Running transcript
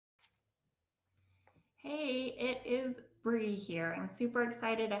Hey, it is Bree here. I'm super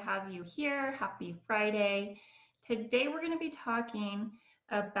excited to have you here. Happy Friday. Today we're going to be talking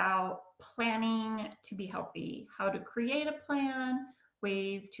about planning to be healthy, how to create a plan,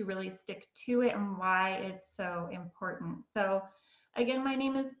 ways to really stick to it, and why it's so important. Again, my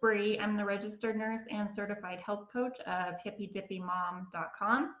name is Bree. I'm the registered nurse and certified health coach of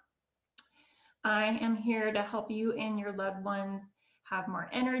hippydippymom.com. I am here to help you and your loved ones have more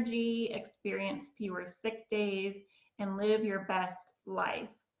energy, experience fewer sick days, and live your best life.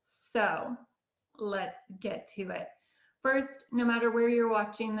 So let's get to it. First, no matter where you're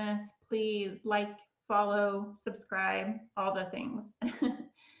watching this, please like, follow, subscribe, all the things.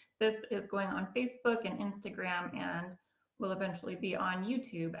 This is going on Facebook and Instagram and will eventually be on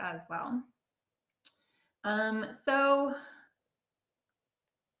YouTube as well. So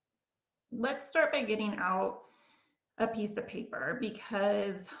let's start by getting out a piece of paper,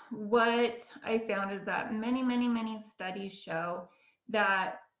 because what I found is that many studies show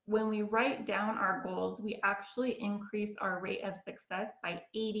that when we write down our goals, we actually increase our rate of success by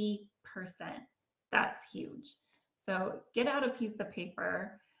 80%. That's huge. So get out a piece of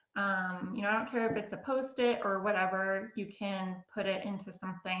paper. I don't care if it's a post-it or whatever, you can put it into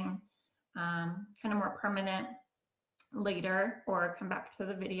something kind of more permanent later or come back to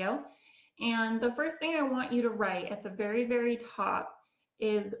the video. And the first thing I want you to write at the very top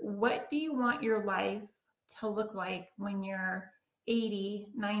is, what do you want your life to look like when you're 80,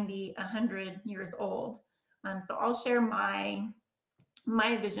 90, 100 years old? So I'll share my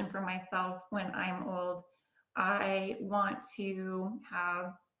vision for myself when I'm old. I want to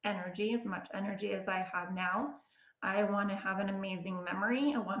have energy, as much energy as I have now. I want to have an amazing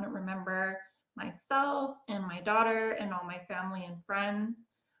memory. I want to remember myself and my daughter and all my family and friends.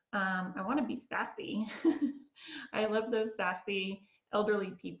 I want to be sassy. I love those sassy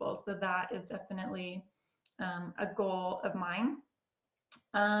elderly people. So that is definitely a goal of mine.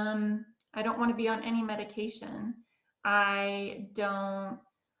 I don't want to be on any medication. I don't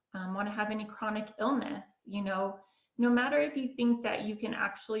want to have any chronic illness. No matter if you think that you can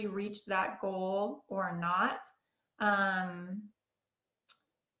actually reach that goal or not, um,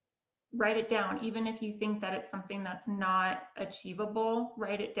 write it down. Even if you think that it's something that's not achievable,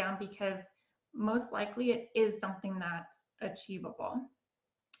 write it down, because most likely it is something that's achievable.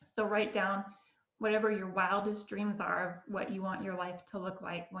 So write down whatever your wildest dreams are of what you want your life to look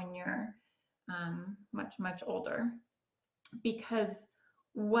like when you're much older. Because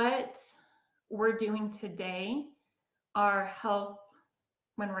what we're doing today, our health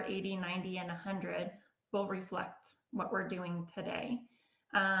when we're 80, 90, and 100 will reflect what we're doing today.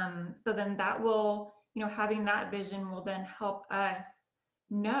 So then that will, having that vision will then help us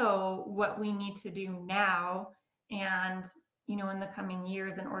know what we need to do now and, in the coming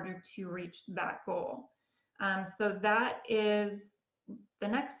years in order to reach that goal. So that is the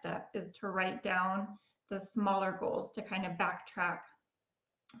next step, is to write down the smaller goals, to kind of backtrack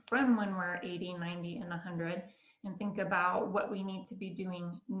from when we're 80, 90, and 100 and think about what we need to be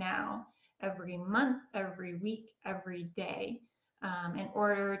doing now, every month, every week, every day, in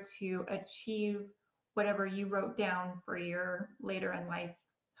order to achieve whatever you wrote down for your later in life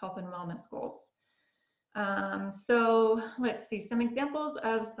health and wellness goals. So let's see, some examples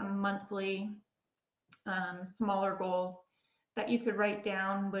of some monthly smaller goals that you could write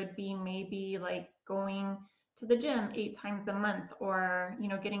down would be maybe like going to the gym 8 times a month, or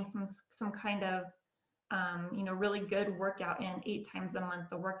getting some kind of really good workout in 8 times a month,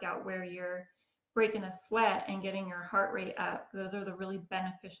 the workout where you're breaking a sweat and getting your heart rate up. Those are the really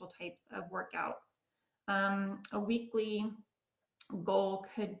beneficial types of workouts. A weekly goal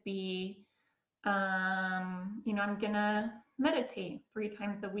could be, I'm gonna meditate 3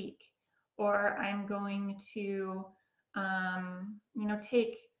 times a week, or I'm going to,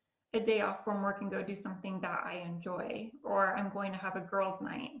 take a day off from work and go do something that I enjoy, or I'm going to have a girls'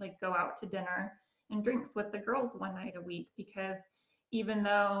 night, like go out to dinner and drinks with the girls one night a week. Because even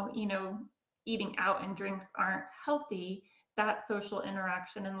though, eating out and drinks aren't healthy, that social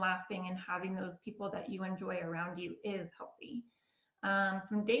interaction and laughing and having those people that you enjoy around you is healthy.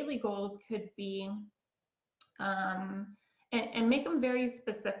 Some daily goals could be, and make them very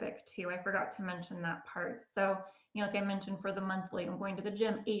specific too. I forgot to mention that part. So, like I mentioned, for the monthly, I'm going to the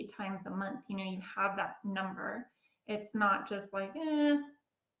gym 8 times a month. You have that number. It's not just like,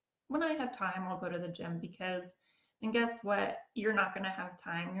 when I have time, I'll go to the gym, because then guess what? You're not going to have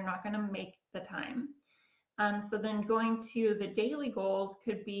time. You're not going to make the time. So then going to the daily goals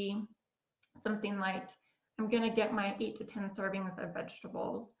could be something like, I'm going to get my 8 to 10 servings of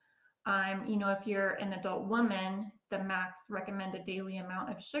vegetables. If you're an adult woman, the max recommended daily amount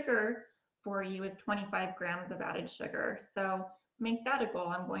of sugar for you is 25 grams of added sugar. So make that a goal.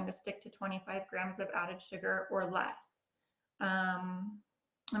 I'm going to stick to 25 grams of added sugar or less. I'm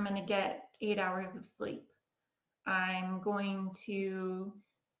going to get 8 hours of sleep. I'm going to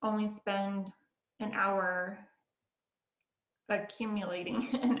only spend an hour accumulating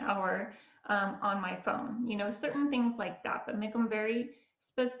an hour on my phone. Certain things like that, but make them very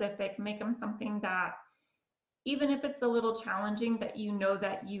specific. Make them something that, even if it's a little challenging, that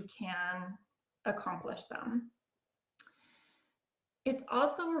that you can accomplish them. It's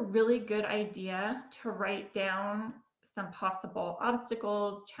also a really good idea to write down some possible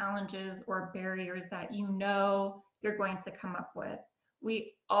obstacles, challenges, or barriers that you're going to come up with.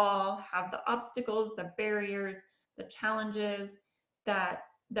 We all have the obstacles, the barriers, the challenges that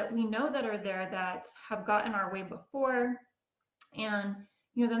we know that are there, that have gotten our way before. And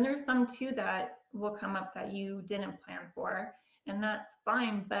then there's some too that will come up that you didn't plan for, and that's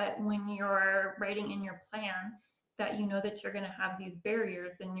fine. But when you're writing in your plan that that you're going to have these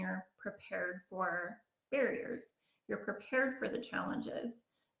barriers, then you're prepared for barriers. You're prepared for the challenges.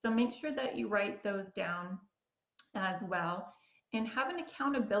 So make sure that you write those down as well, and have an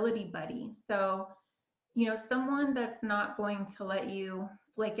accountability buddy. So someone that's not going to let you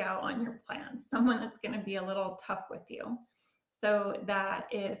flake out on your plan, someone that's going to be a little tough with you, so that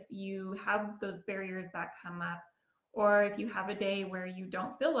if you have those barriers that come up, or if you have a day where you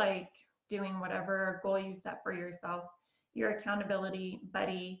don't feel like doing whatever goal you set for yourself, your accountability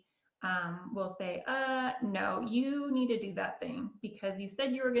buddy will say, no, you need to do that thing because you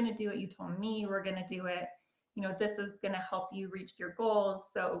said you were going to do it. You told me you were going to do it. This is going to help you reach your goals,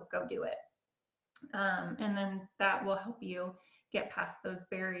 so go do it. And then that will help you get past those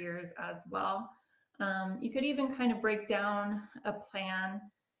barriers as well. You could even kind of break down a plan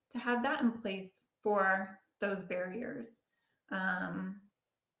to have that in place for those barriers.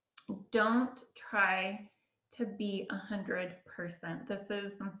 Don't try to be 100%. This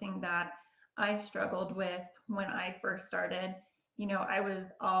is something that I struggled with when I first started. I was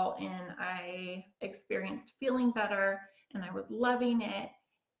all in. I experienced feeling better and I was loving it,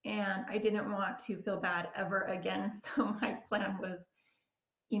 and I didn't want to feel bad ever again. So my plan was,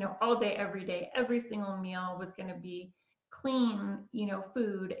 all day, every day, every single meal was going to be clean,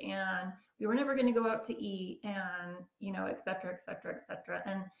 food, and we were never going to go out to eat, and, et cetera, et cetera, et cetera.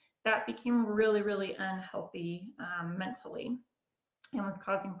 And that became really, really unhealthy mentally, and was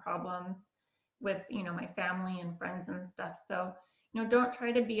causing problems with, my family and friends and stuff. So, don't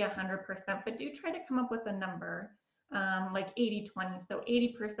try to be 100%, but do try to come up with a number, like 80-20. So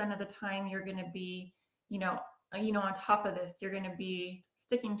 80% of the time you're going to be, on top of this, you're going to be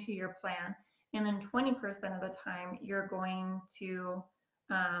sticking to your plan. And then 20% of the time you're going to,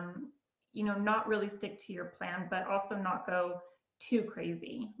 not really stick to your plan, but also not go too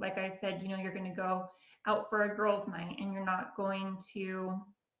crazy. Like I said, you're going to go out for a girls' night and you're not going to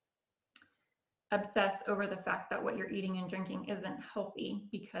obsess over the fact that what you're eating and drinking isn't healthy,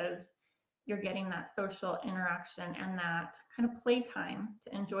 because you're getting that social interaction and that kind of playtime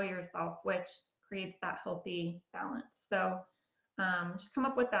to enjoy yourself, which creates that healthy balance. So just come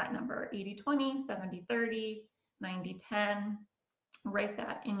up with that number: 80-20, 70-30, 90-10. Write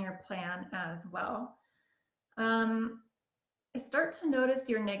that in your plan as well. Start to notice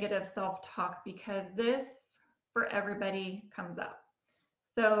your negative self-talk, because this, for everybody, comes up.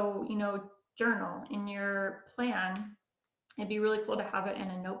 So, journal in your plan. It'd be really cool to have it in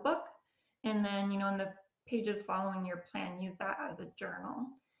a notebook, and then, in the pages following your plan, use that as a journal,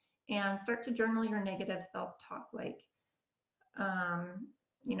 and start to journal your negative self-talk. Like,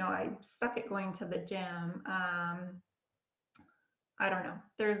 I suck at going to the gym. I don't know.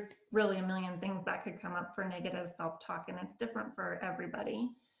 There's really a million things that could come up for negative self-talk, and it's different for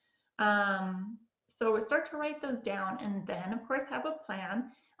everybody. So start to write those down, and then, of course, have a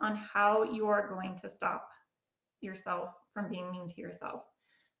plan on how you are going to stop yourself from being mean to yourself.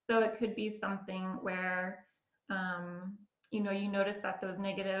 So it could be something where, you notice that those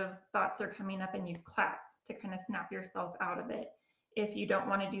negative thoughts are coming up, and you clap to kind of snap yourself out of it. If you don't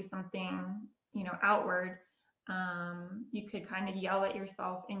want to do something, outward, you could kind of yell at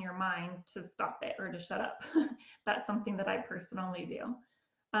yourself in your mind to stop it or to shut up. That's something that I personally do.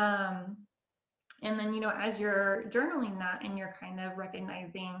 And then, as you're journaling that and you're kind of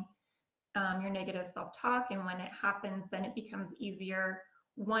recognizing your negative self-talk, and when it happens, then it becomes easier,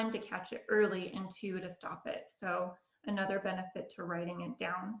 one, to catch it early, and two, to stop it. So another benefit to writing it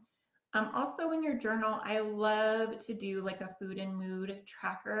down. Also, in your journal, I love to do like a food and mood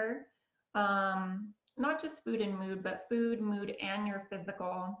tracker. Not just food and mood, but food, mood, and your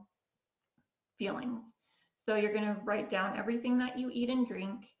physical feelings. So you're going to write down everything that you eat and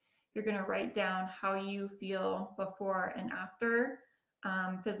drink. You're going to write down how you feel before and after,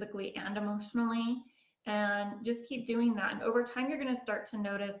 physically and emotionally, and just keep doing that. And over time, you're going to start to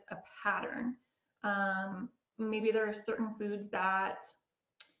notice a pattern. Maybe there are certain foods that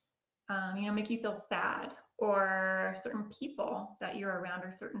make you feel sad, or certain people that you're around,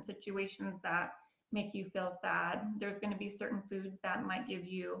 or certain situations that make you feel sad. There's going to be certain foods that might give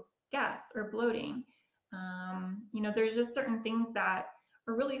you gas or bloating. There's just certain things that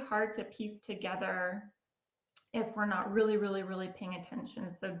are really hard to piece together if we're not really, really, really paying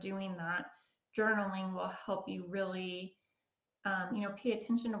attention. So doing that journaling will help you really, pay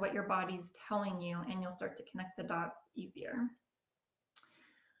attention to what your body's telling you, and you'll start to connect the dots easier.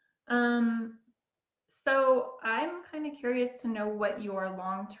 So I'm kind of curious to know what your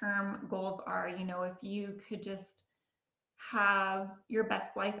long-term goals are. If you could just have your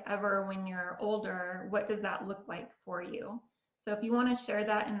best life ever when you're older, what does that look like for you? So if you want to share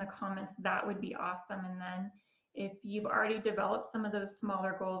that in the comments, that would be awesome. And then if you've already developed some of those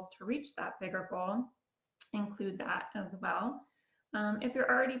smaller goals to reach that bigger goal, include that as well. If you're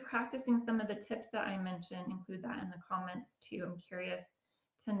already practicing some of the tips that I mentioned, include that in the comments too. I'm curious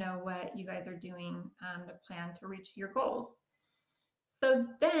to know what you guys are doing to plan to reach your goals. So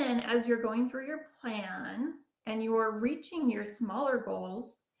then, as you're going through your plan and you're reaching your smaller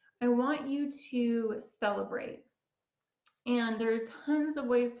goals, I want you to celebrate. And there are tons of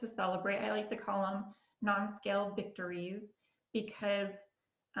ways to celebrate. I like to call them non-scale victories, because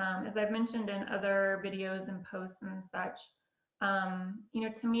as I've mentioned in other videos and posts and such,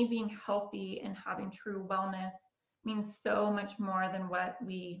 to me, being healthy and having true wellness means so much more than what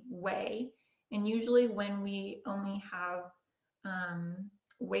we weigh. And usually when we only have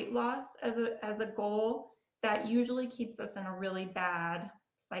weight loss as a goal, that usually keeps us in a really bad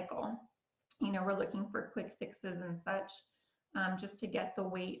cycle. We're looking for quick fixes and such, just to get the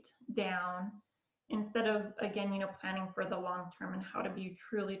weight down, instead of, again, planning for the long term and how to be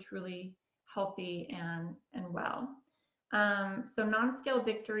truly, truly healthy and well. So non-scale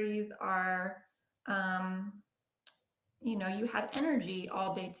victories are, you had energy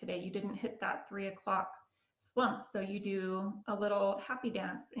all day today. You didn't hit that 3 o'clock slump. So you do a little happy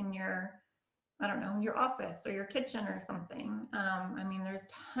dance in your, I don't know, in your office or your kitchen or something. There's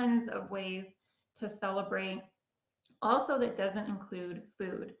tons of ways to celebrate. Also, that doesn't include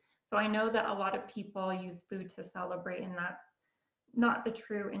food. So I know that a lot of people use food to celebrate, and that's not the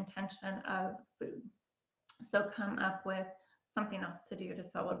true intention of food. So come up with something else to do to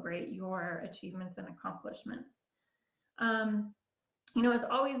celebrate your achievements and accomplishments. As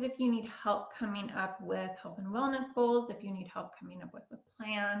always, if you need help coming up with health and wellness goals, if you need help coming up with a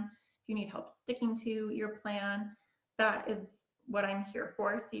plan, if you need help sticking to your plan, that is what I'm here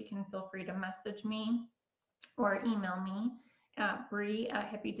for. So you can feel free to message me or email me at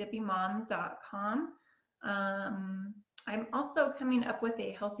brie@hippydippymom.com. I'm also coming up with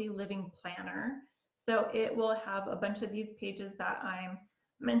a healthy living planner. So it will have a bunch of these pages that I'm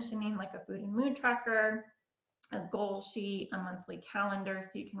mentioning, like a food and mood tracker, a goal sheet, a monthly calendar,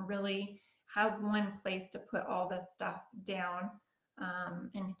 so you can really have one place to put all this stuff down,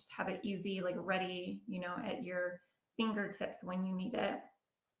 and just have it easy, like ready, at your fingertips when you need it.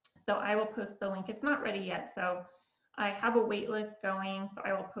 So I will post the link. It's not ready yet, so I have a wait list going, so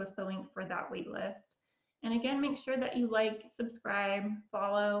I will post the link for that wait list. And again, make sure that you like, subscribe,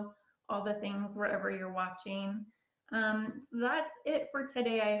 follow, all the things wherever you're watching. So that's it for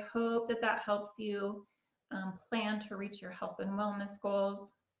today. I hope that helps you plan to reach your health and wellness goals.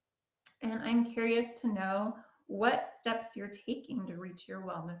 And I'm curious to know what steps you're taking to reach your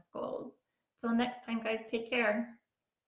wellness goals. Till next time, guys, take care.